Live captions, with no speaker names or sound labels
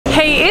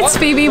Hey, it's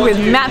Phoebe with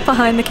Matt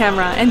behind the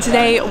camera, and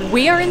today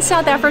we are in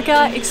South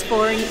Africa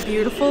exploring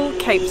beautiful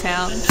Cape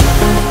Town.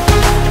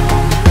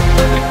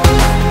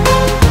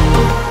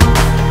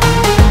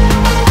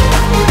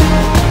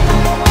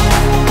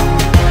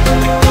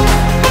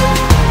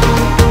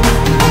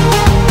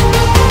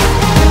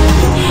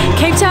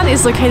 Cape Town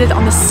is located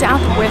on the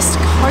southwest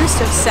coast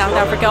of South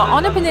Africa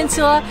on a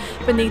peninsula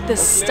beneath the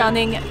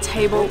stunning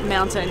Table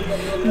Mountain.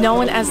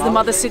 Known as the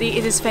Mother City,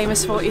 it is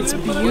famous for its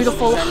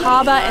beautiful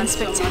harbour and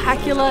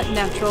spectacular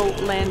natural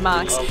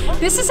landmarks.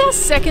 This is our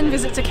second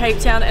visit to Cape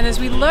Town, and as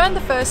we learned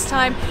the first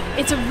time,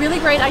 it's a really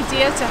great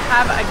idea to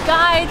have a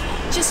guide.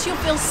 Just you'll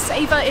feel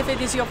safer if it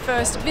is your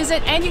first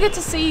visit, and you get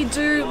to see,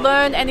 do,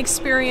 learn and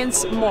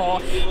experience more.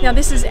 Now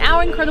this is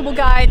our incredible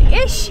guide,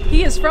 Ish.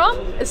 He is from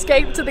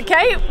Escape to the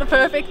Cape, the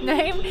perfect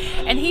name,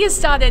 and he has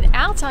started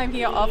our time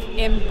here off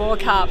in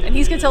Boerkaap, and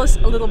he's going to tell us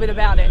a little bit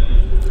about it.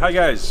 Hi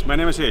guys, my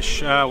name is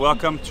Ish.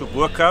 Welcome to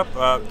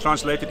Boerkaap,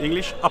 translated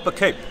English, Upper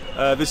Cape.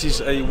 This is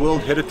a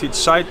World Heritage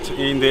Site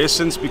in the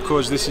essence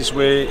because this is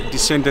where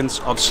descendants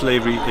of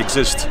slavery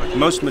exist.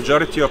 Most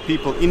majority of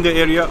people in the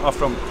area are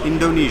from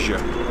Indonesia.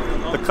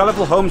 The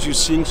colorful homes you're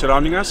seeing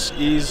surrounding us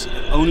is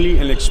only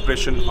an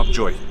expression of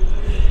joy.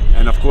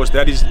 And of course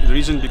that is the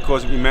reason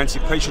because of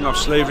emancipation of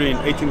slavery in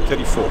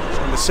 1834.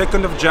 On the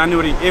 2nd of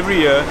January every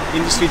year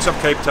in the streets of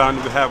Cape Town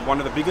we have one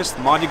of the biggest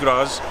Mardi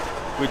Gras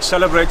which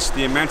celebrates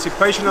the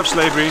emancipation of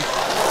slavery,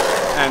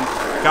 and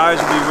guys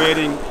will be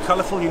wearing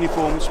colorful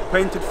uniforms,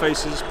 painted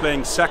faces,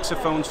 playing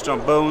saxophones,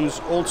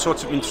 trombones, all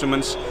sorts of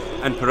instruments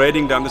and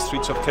parading down the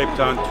streets of Cape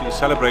Town to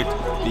celebrate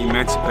the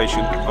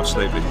emancipation of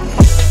slavery.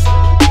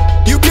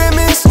 You can't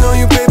miss, no,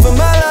 you pay for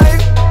my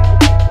life.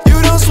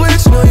 You don't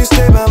switch, no, you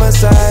stay by my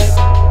side.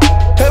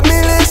 Help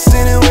me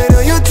listen and wait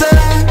on your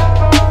time.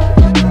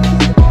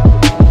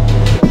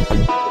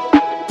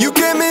 You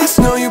can't miss,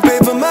 no, you pay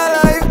for my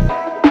life.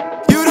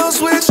 You don't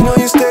switch, no,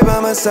 you stay by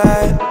my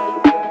side.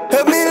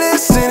 Help me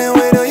listen and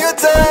wait on your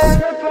time.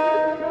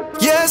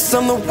 Yes,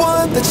 I'm the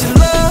one that you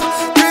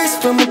love. Grace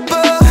from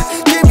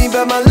above. Give me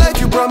back my life,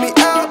 you brought me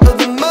out of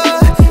the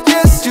mud.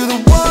 Yes, you're the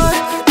one.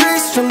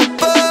 Grace from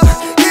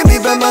above. Give me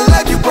back my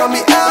life, you brought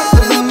me out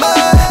of the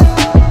mud.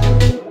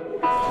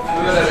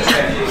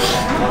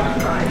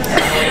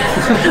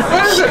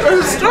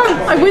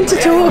 I went to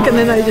talk and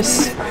then I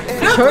just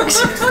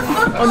choked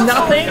on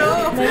nothing.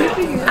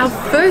 Our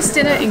first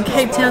dinner in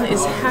Cape Town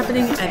is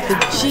happening at the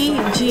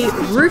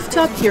GG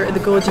rooftop here at the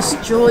gorgeous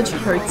George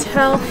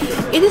Hotel.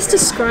 It is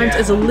described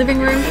as a living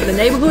room for the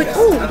neighbourhood.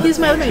 Oh, here's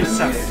my other mate.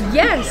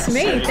 Yes,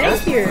 me,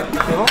 thank you.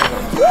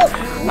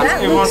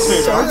 That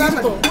looks so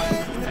beautiful.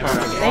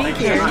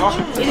 Thank you.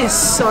 It is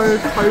so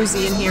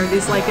cozy in here. It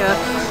is like a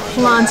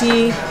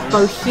planty,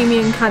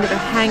 bohemian kind of a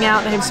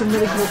hangout. They have some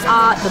really cool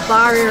art. The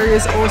bar area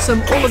is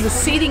awesome. All of the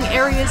seating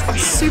areas are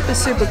super,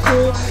 super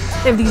cool.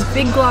 They have these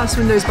big glass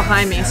windows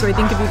behind me. So I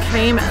think if you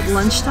came at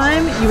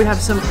lunchtime, you would have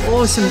some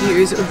awesome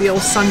views. It would be all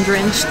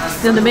sun-drenched.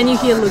 Now the menu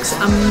here looks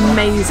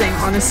amazing.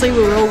 Honestly, we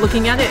were all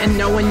looking at it and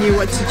no one knew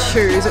what to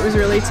choose. It was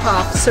really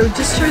tough. So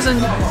just chosen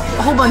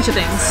a whole bunch of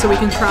things so we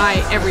can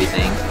try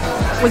everything.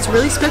 What's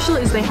really special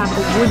is they have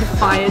a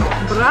wood-fired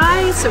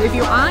braai, so if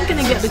you aren't going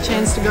to get the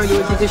chance to go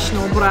to a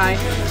traditional braai,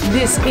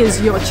 this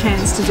is your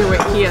chance to do it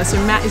here. So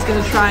Matt is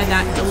going to try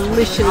that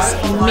delicious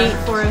meat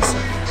for us.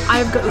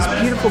 I've got this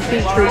beautiful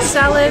beetroot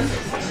salad,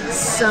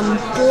 some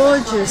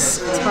gorgeous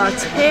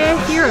tartare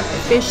here, a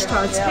fish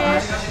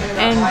tartare,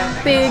 and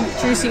big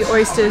juicy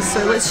oysters.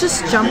 So let's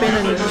just jump in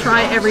and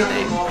try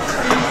everything.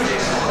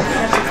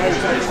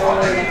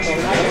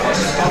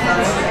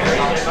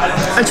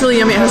 It's really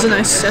yummy. It has a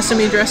nice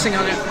sesame dressing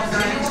on it,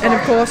 and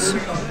of course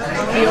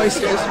the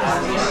oysters.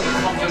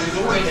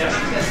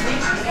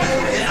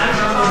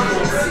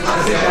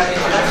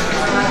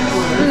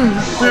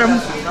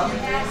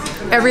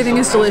 Everything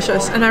is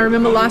delicious, and I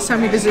remember last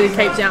time we visited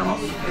Cape Town,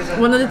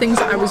 one of the things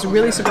I was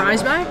really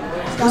surprised by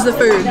was the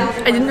food.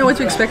 I didn't know what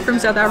to expect from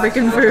South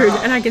African food,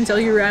 and I can tell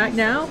you right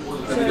now,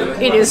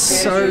 it is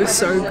so,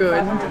 so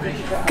good.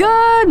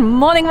 Good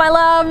morning, my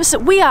loves.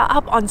 We are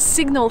up on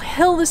Signal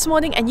Hill this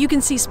morning and you can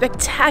see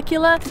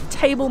spectacular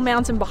Table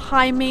Mountain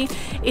behind me.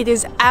 It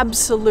is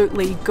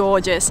absolutely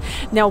gorgeous.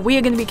 Now we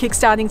are going to be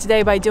kickstarting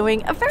today by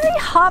doing a very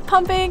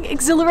heart-pumping,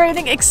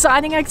 exhilarating,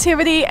 exciting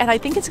activity, and I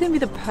think it's going to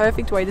be the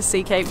perfect way to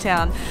see Cape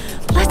Town.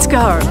 Let's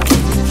go.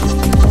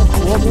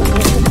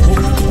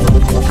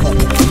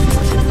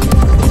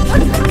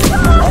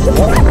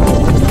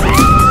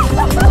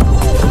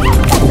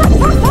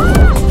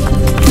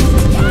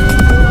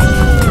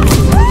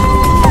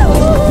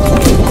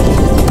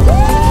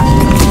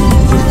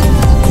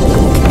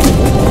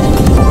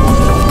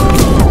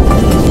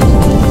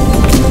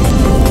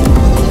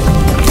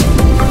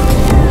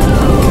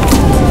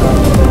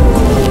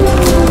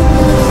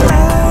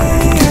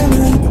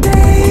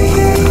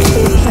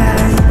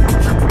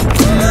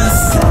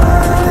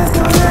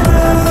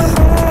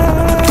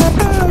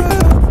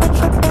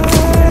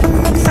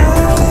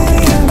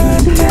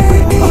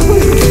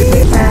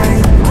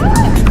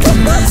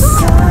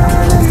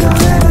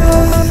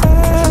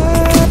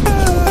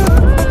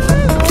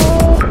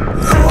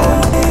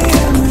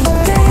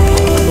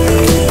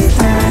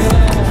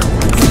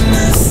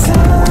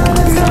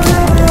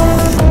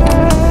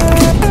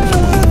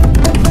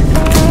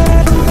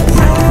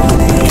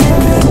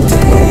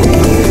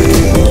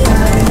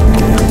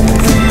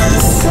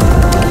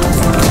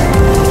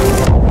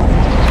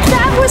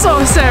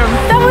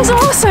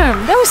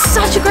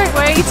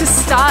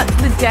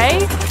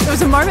 day. There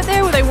was a moment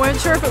there where they weren't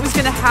sure if it was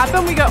going to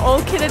happen. We got all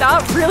kitted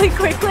up really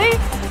quickly,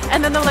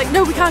 and then they're like,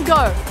 no, we can't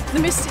go. The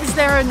mist is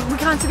there and we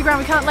can't see the ground,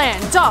 we can't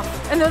land. It's off.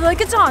 And they're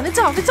like, it's on, it's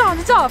off, it's on,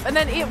 it's off. And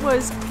then it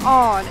was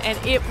on, and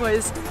it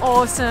was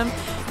awesome.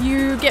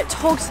 You get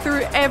talked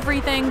through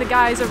everything. The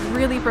guys are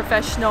really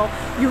professional.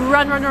 You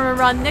run, run, run,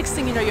 run. Next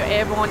thing you know, you're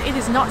airborne. It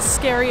is not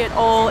scary at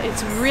all.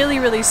 It's really,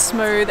 really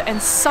smooth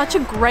and such a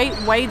great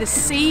way to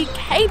see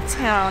Cape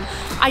Town.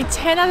 I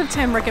 10 out of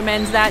 10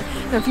 recommend that.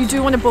 Now, if you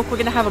do want to book, we're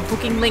going to have a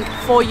booking link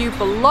for you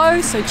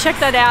below. So check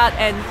that out,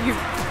 and you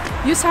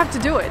just have to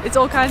do it. It's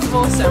all kinds of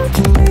awesome.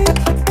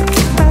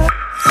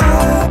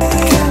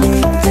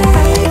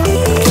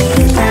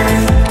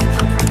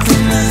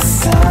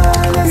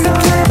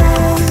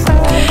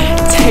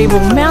 Table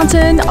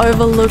Mountain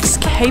overlooks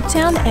Cape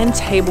Town and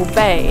Table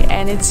Bay,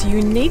 and its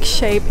unique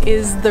shape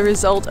is the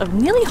result of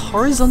nearly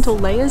horizontal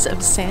layers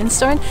of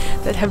sandstone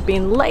that have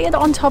been layered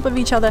on top of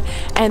each other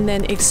and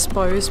then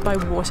exposed by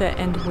water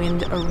and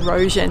wind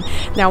erosion.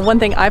 Now, one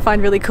thing I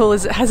find really cool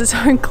is it has its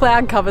own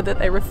cloud cover that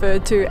they refer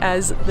to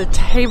as the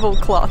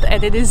tablecloth,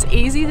 and it is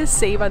easy to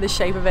see by the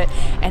shape of it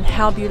and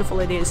how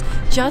beautiful it is,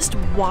 just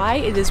why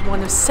it is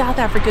one of South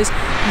Africa's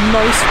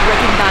most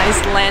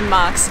recognized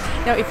landmarks.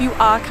 Now, if you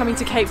are coming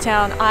to Cape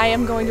Town, I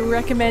am going to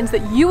recommend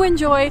that you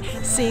enjoy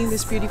seeing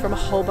this beauty from a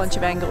whole bunch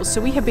of angles.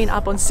 So we have been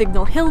up on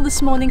Signal Hill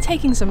this morning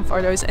taking some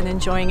photos and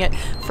enjoying it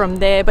from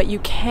there, but you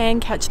can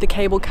catch the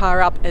cable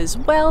car up as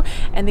well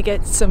and to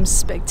get some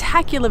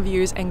spectacular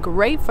views and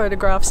great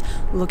photographs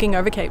looking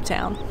over Cape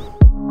Town.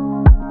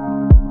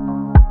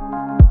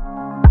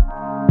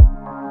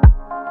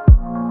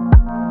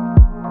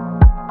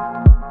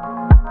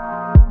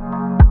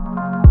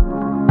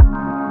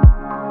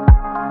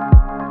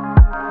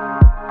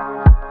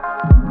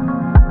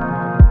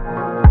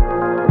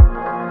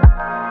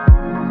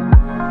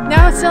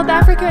 South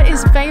Africa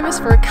is famous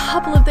for a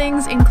couple of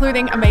things,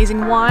 including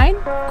amazing wine,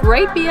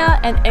 great beer,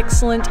 and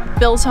excellent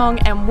biltong,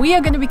 and we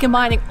are going to be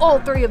combining all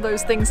three of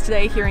those things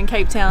today here in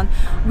Cape Town.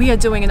 We are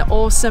doing an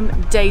awesome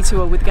day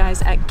tour with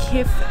guys at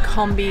KIF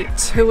Combi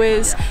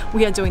Tours.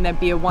 We are doing their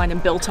beer, wine,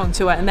 and biltong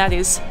tour, and that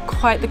is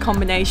quite the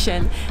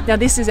combination. Now,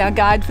 this is our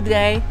guide for the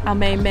day, our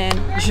main man,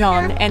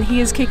 Jean, and he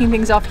is kicking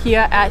things off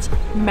here at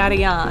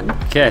Marianne.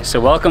 Okay,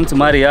 so welcome to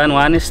Marianne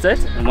Wine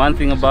Estate, and one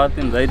thing about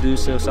them, they do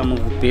serve some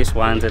of the best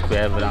wines that we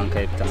have around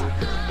Cape Town,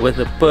 with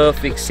a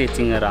perfect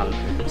setting around.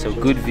 So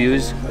good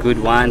views, good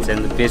wines,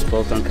 and the best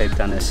biltong Cape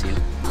Town has seen.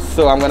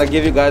 So I'm gonna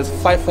give you guys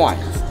 5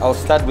 wines. I'll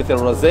start with a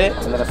rosé,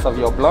 and then a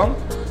Sauvignon Blanc.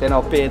 Then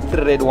I'll pair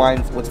 3 red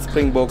wines with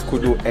Springbok,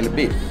 Kudu, and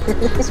beef.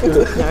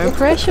 No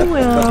pressure,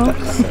 Will.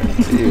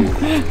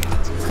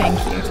 Thank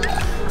you.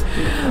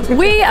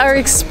 We are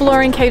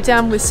exploring Cape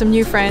Town with some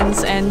new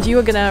friends, and you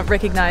are going to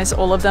recognize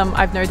all of them,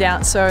 I've no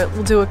doubt. So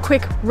we'll do a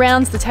quick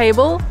rounds the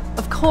table.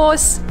 Of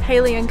course,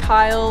 Haley and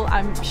Kyle,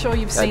 I'm sure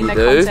you've seen their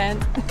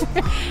content.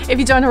 If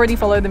you don't already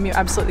follow them, you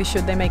absolutely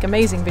should. They make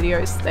amazing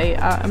videos. They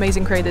are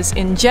amazing creators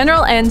in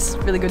general and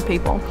really good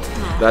people.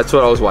 That's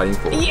what I was waiting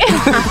for.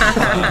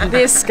 Yeah.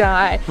 This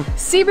guy.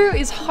 Sibu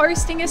is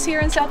hosting us here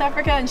in South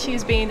Africa, and she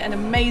has been an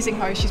amazing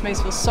host. She's made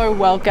us feel so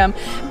welcome.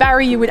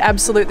 Barry, you would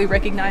absolutely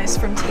recognize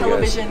from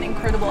television,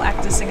 incredible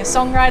actor, singer,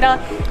 songwriter.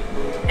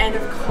 And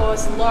of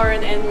course,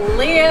 Lauren and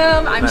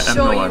Liam. I'm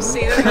sure you've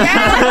seen them.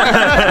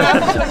 Yeah.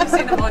 I'm sure you've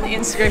seen them on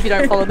Instagram. If you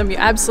don't follow them, you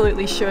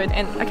absolutely should.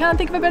 And I can't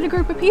think of a better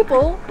group of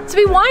people to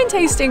be wine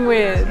tasting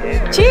with.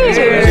 Cheers!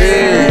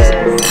 Cheers.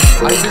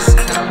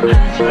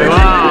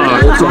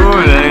 Wow, cool,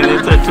 man.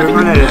 It's a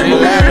chocolate.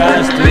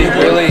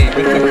 Really,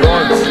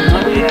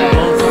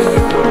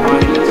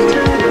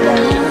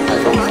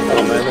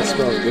 Oh man, that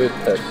smells good.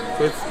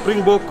 So it's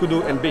Springbok,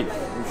 Kudu, and beef.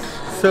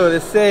 So they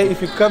say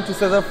if you come to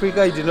South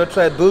Africa, you do not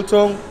try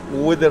biltong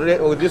with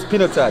this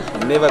pinotage.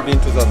 Never been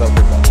to South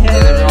Africa.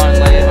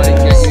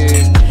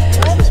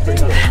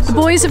 The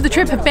boys of the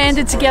trip have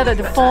banded together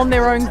to form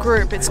their own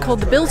group. It's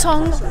called the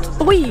Biltong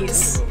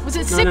Boys. Was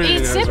it Sip,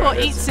 Eat, Sip, or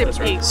Eat, Sip,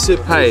 Eat?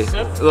 Sip, hey,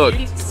 look,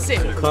 Eat,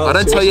 Sip. I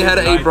don't tell you how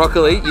to eat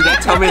broccoli, you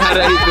don't tell me how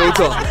to eat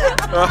biltong.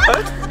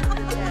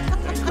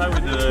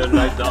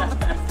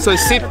 So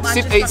sip,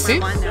 eat,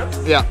 sip?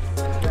 Yeah.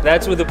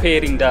 That's what the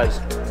pairing does.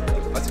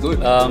 That's good.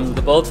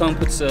 The biltong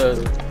puts a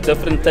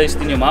different taste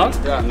in your mouth.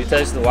 Yeah. When you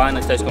taste the wine,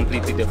 it tastes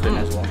completely different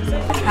as well.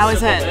 How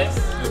is it?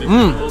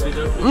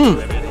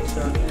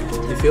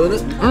 You feeling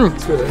it?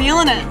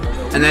 Feeling it.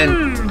 And then,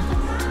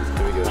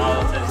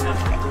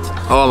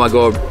 oh my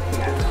god,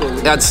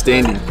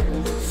 outstanding.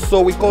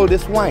 So we call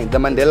this wine the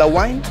Mandela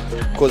wine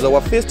because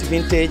our first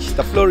vintage,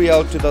 the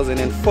Floreal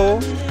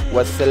 2004,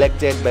 was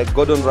selected by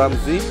Gordon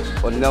Ramsay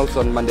on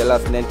Nelson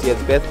Mandela's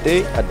 90th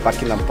birthday at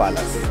Buckingham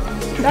Palace.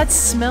 That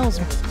smells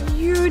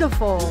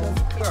beautiful.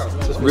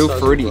 Real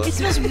fruity. It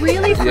smells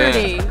really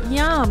fruity.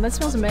 Yeah. Yum, that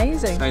smells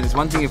amazing. Hey, there's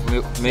one thing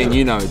if me and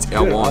you know, it's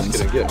our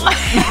wines.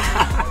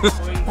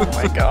 Oh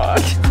my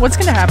god. What's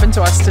going to happen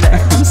to us today?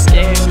 I'm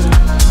scared.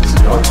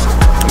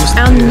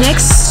 Our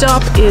next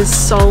stop is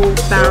Soul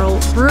Barrel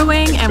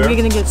Brewing, and we're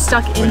going to get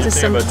stuck into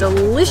some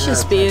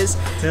delicious beers.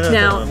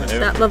 Now,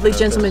 that lovely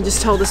gentleman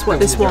just told us what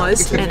this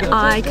was, and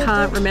I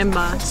can't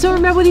remember. So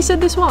remember what he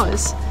said this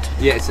was?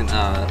 Yeah, it's an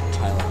pale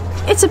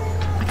ale. It's a,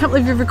 I can't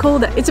believe you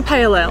recalled that. It's a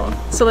pale ale.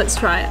 So let's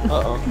try it.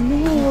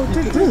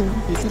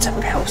 It's a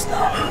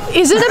Pilsner.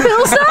 Is it a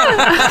Pilsner?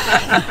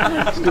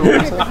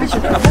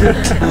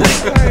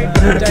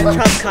 Don't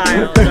trust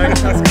Kyle. Don't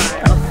trust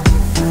Kyle.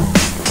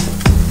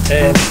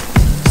 And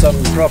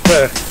some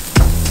proper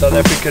South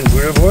African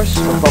boerewors.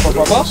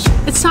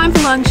 It's time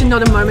for lunch and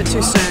not a moment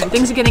too soon.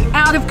 Things are getting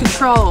out of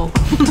control.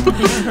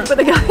 But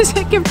the guys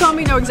at Give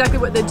Combi know exactly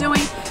what they're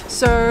doing.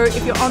 So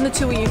if you're on the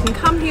tour, you can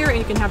come here and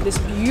you can have this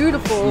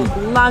beautiful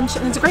lunch.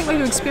 And it's a great way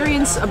to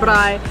experience a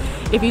braai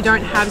if you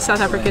don't have South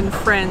African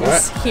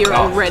friends here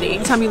already.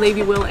 Every time you leave,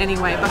 you will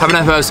anyway. But Having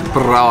our first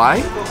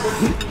braai,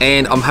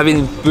 and I'm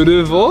having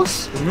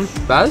boerewors.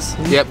 Baz?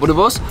 Yeah,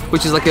 boerewors,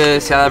 which is like a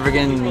South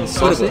African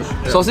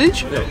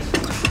sausage. Yeah.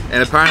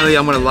 And apparently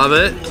I'm gonna love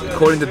it,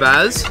 according to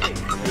Baz. Here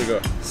we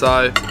go.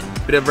 So,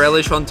 bit of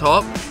relish on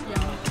top.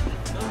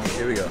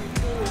 Here we go.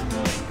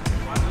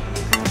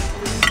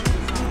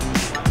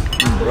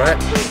 Right.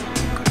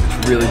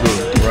 It's really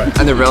good. Right.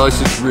 And the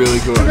relish is really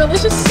good. the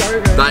relish is so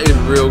good. That is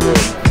real good.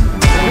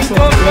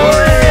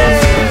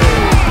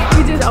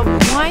 We did a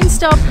wine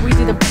stop, we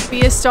did a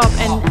beer stop,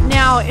 and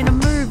now in a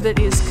move that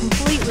is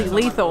completely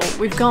lethal,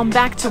 we've gone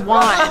back to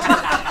wine.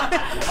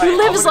 Who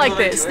lives like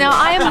this? Now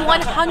I am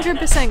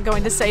 100%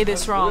 going to say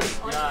this wrong.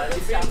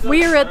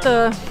 We are at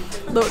the,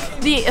 look,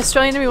 the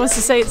Australian in me wants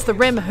to say it's the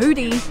Rem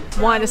Hootie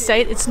wine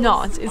estate. It's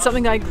not. It's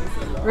something like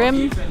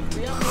Rem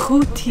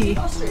Hootie,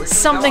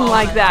 something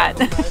like that.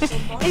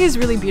 It is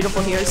really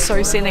beautiful here. It's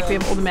so scenic. We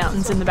have all the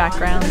mountains in the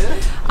background.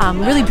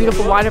 Really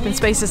beautiful wide open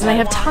spaces, and they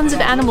have tons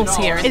of animals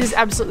here. It is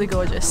absolutely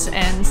gorgeous,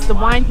 and the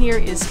wine here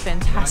is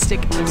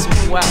fantastic as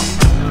well.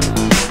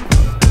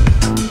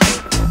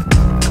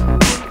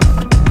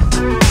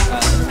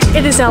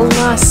 It is our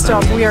last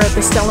stop. We are at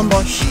the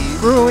Stellenbosch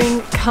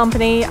Brewing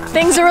Company.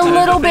 Things are a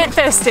little bit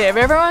festive.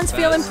 Everyone's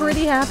feeling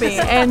pretty happy,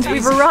 and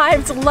we've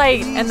arrived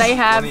late, and they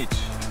have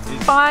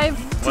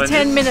 5 to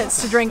 10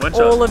 minutes to drink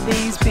all of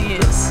these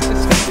beers.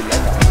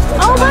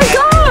 Oh my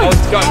god!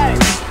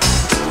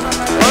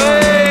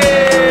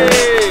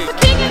 Hey!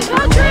 King and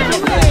country!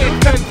 You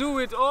can do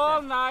it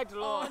all night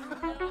long.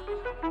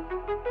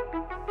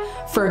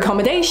 For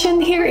accommodation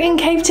here in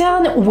Cape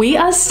Town, we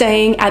are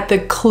staying at the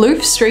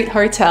Kloof Street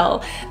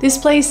Hotel. This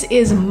place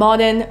is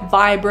modern,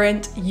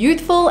 vibrant,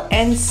 youthful,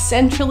 and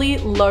centrally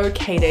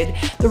located.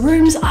 The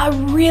rooms are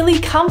really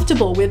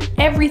comfortable with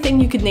everything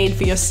you could need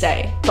for your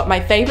stay. But my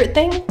favorite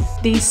thing?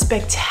 These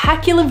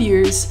spectacular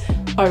views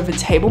over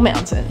Table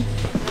Mountain.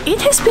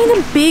 It has been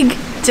a big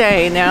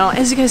day now.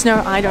 As you guys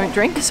know, I don't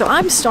drink, so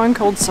I'm stone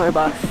cold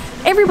sober.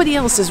 Everybody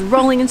else is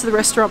rolling into the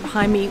restaurant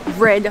behind me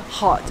red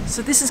hot.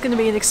 So this is going to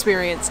be an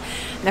experience.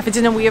 Now for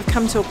dinner we have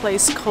come to a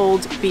place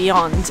called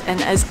Beyond,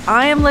 and as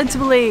I am led to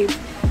believe,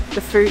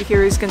 the food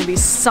here is going to be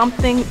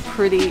something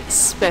pretty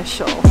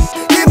special.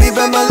 Give me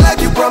back my life,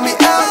 you brought me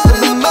out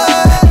of the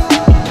mud.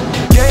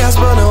 Yeah, I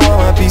spun all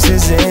my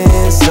pieces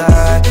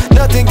inside.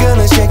 Nothing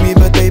gonna shake me,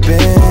 but they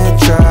been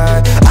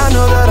tried. I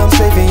know that I'm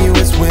safe in you,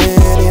 it's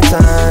winning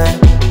time.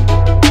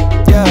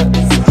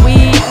 Yeah.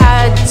 We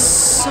had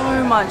so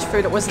much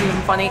food, it wasn't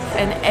even funny,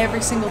 and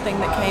every single thing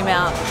that came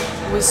out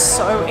was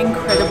so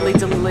incredibly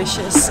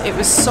delicious. It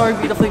was so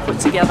beautifully put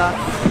together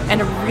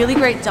and a really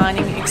great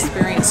dining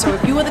experience. So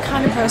if you are the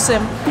kind of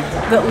person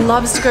that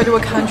loves to go to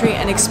a country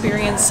and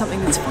experience something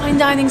that's fine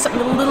dining,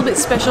 something a little bit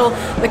special,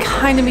 the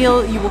kind of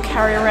meal you will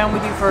carry around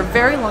with you for a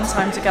very long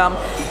time to come,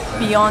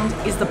 Beyond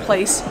is the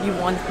place you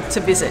want to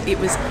visit. It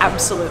was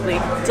absolutely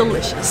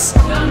delicious.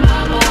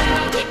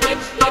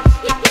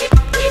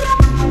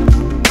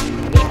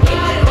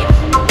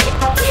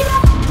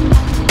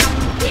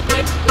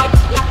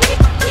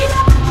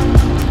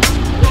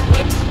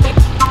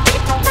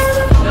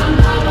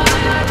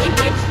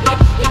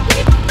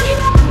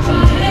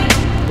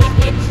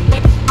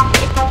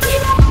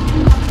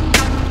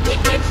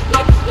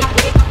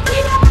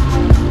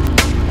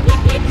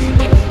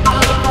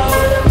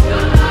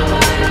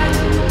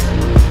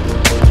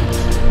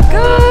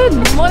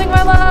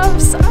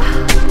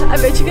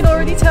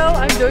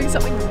 Doing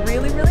something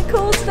really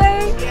cool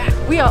today.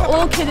 We are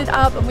all kitted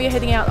up and we are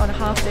heading out on a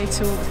half-day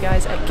tour with the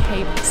guys at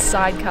Cape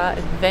Sidecar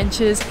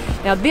Adventures.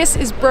 Now this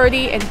is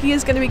Brody, and he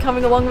is going to be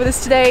coming along with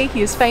us today.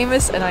 He is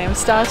famous and I am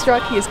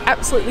starstruck. He is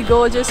absolutely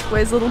gorgeous,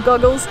 wears little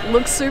goggles,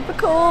 looks super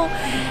cool,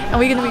 and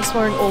we're going to be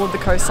exploring all of the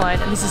coastline,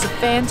 and this is a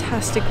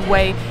fantastic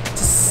way to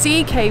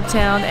see Cape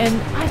Town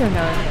and, I don't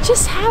know,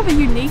 just have a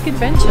unique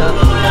adventure.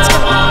 Let's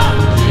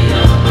go.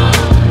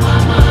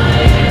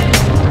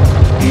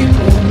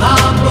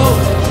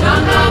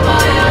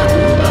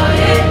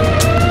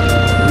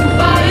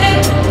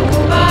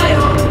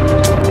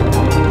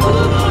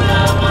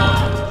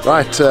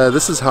 Right,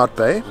 this is Hart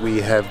Bay.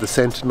 We have the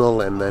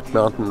Sentinel and that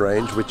mountain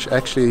range, which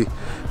actually,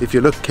 if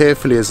you look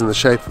carefully, is in the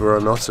shape of a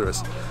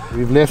rhinoceros.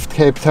 We've left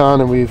Cape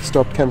Town and we've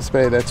stopped Camps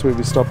Bay. That's where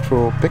we stopped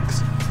for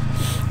pics.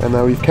 And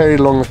now we've carried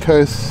along the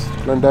coast.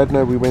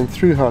 Llandudno, we went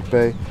through Hart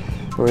Bay.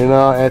 We're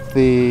now at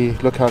the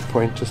lookout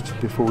point just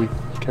before we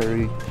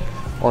carry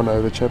on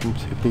over Chapman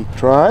Peak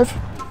Drive.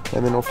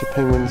 And then off to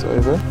Penguins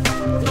over.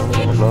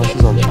 Oh, my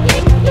glasses on.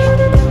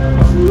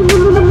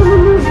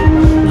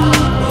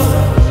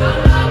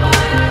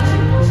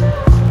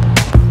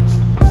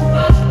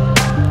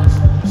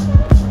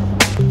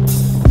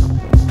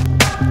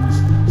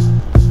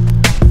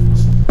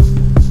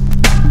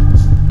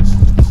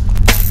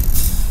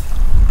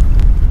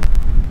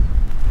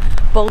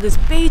 Boulders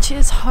Beach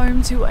is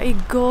home to a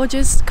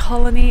gorgeous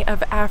colony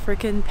of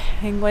African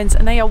penguins,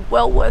 and they are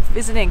well worth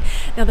visiting.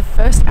 Now, the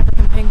first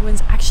African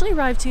penguins actually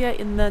arrived here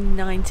in the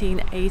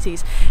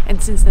 1980s,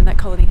 and since then that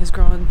colony has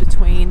grown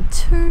between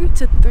 2,000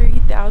 to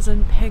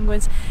 3,000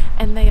 penguins,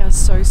 and they are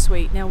so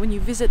sweet. Now, when you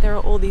visit, there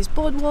are all these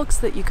boardwalks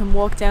that you can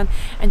walk down,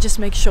 and just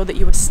make sure that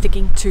you are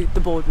sticking to the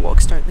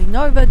boardwalks. Don't lean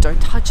over,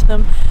 don't touch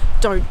them,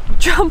 don't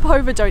jump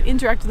over, don't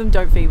interact with them,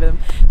 don't feed them.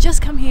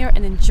 Just come here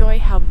and enjoy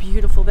how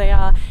beautiful they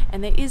are.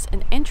 And there is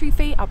an entry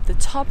fee up the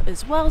top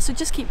as well, so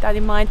just keep that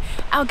in mind.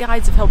 Our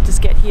guides have helped us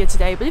get here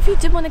today, but if you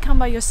did want to come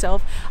by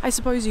yourself, I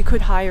suppose you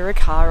could hire a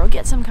car or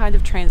get some kind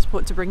of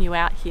transport to bring you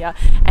out here,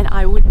 and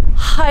I would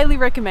highly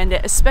recommend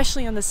it,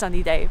 especially on the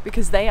sunny day,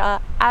 because they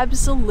are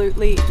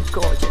absolutely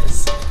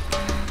gorgeous.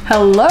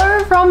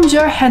 Hello from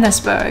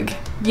Johannesburg.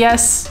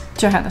 Yes,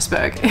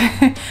 Johannesburg.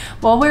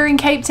 While we're in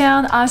Cape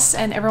Town, us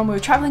and everyone we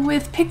were traveling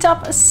with picked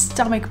up a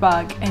stomach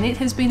bug, and it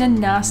has been a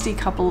nasty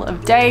couple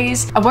of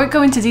days. I won't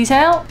go into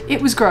detail,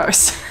 it was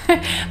gross.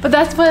 But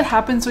that's what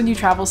happens when you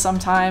travel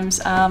sometimes.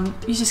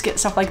 You just get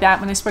stuff like that.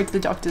 When I spoke to the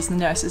doctors and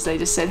the nurses, they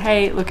just said,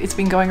 hey, look, it's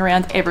been going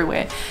around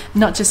everywhere.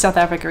 Not just South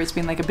Africa, it's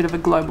been like a bit of a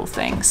global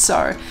thing.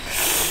 So,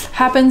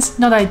 happens,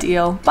 not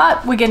ideal,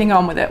 but we're getting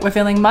on with it. We're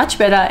feeling much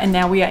better, and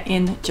now we are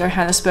in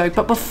Johannesburg.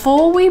 But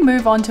before we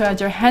move on to our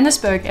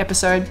Johannesburg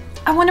episode,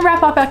 I want to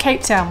wrap up our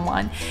Cape Town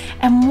one.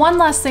 And one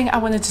last thing I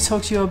wanted to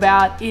talk to you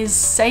about is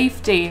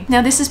safety.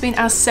 Now, this has been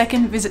our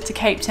second visit to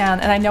Cape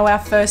Town, and I know our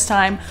first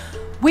time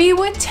we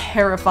were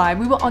terrified.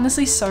 We were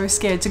honestly so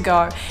scared to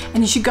go, and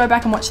you should go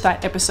back and watch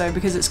that episode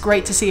because it's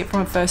great to see it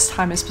from a first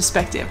timer's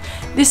perspective.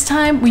 This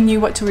time we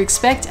knew what to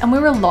expect and we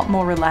were a lot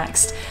more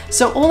relaxed.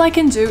 So all I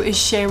can do is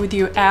share with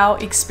you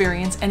our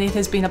experience, and it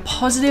has been a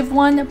positive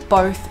one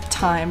both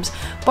times.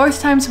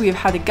 Both times we have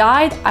had a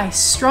guide. I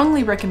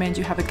strongly recommend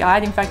you have a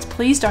guide. In fact,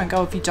 please don't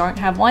go if you don't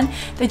have one.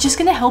 They're just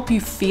going to help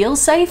you feel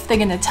safe. They're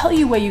going to tell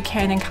you where you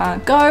can and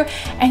can't go,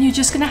 and you're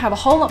just going to have a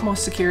whole lot more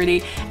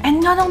security.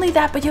 And not only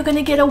that, but you're going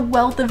to get a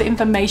wealth of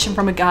information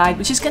from a guide,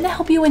 which is going to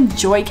help you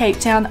enjoy Cape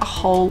Town a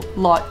whole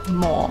lot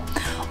more.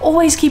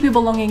 Always keep your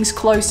belongings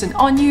close and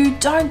on you.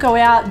 Don't go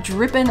out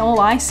dripping all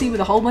icy with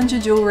a whole bunch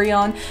of jewelry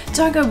on.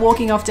 Don't go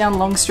walking off down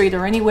Long Street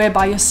or anywhere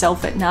by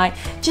yourself at night.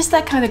 Just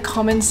that kind of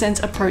common sense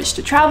approach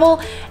to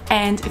travel.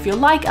 And if you're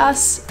like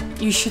us,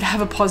 you should have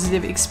a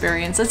positive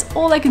experience. That's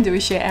all I can do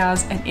is share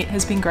ours, and it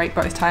has been great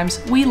both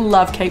times. We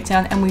love Cape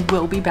Town and we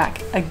will be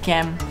back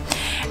again.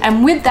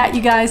 And with that,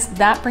 you guys,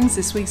 that brings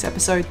this week's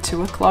episode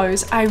to a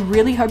close. I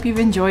really hope you've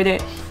enjoyed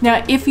it.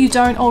 Now, if you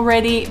don't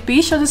already,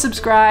 be sure to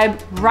subscribe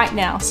right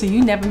now so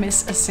you never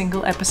miss a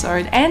single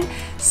episode, and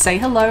say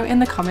hello in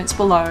the comments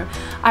below.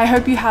 I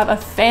hope you have a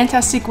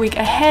fantastic week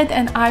ahead,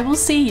 and I will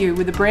see you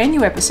with a brand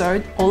new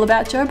episode all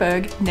about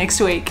Joburg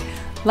next week.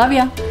 Love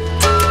ya.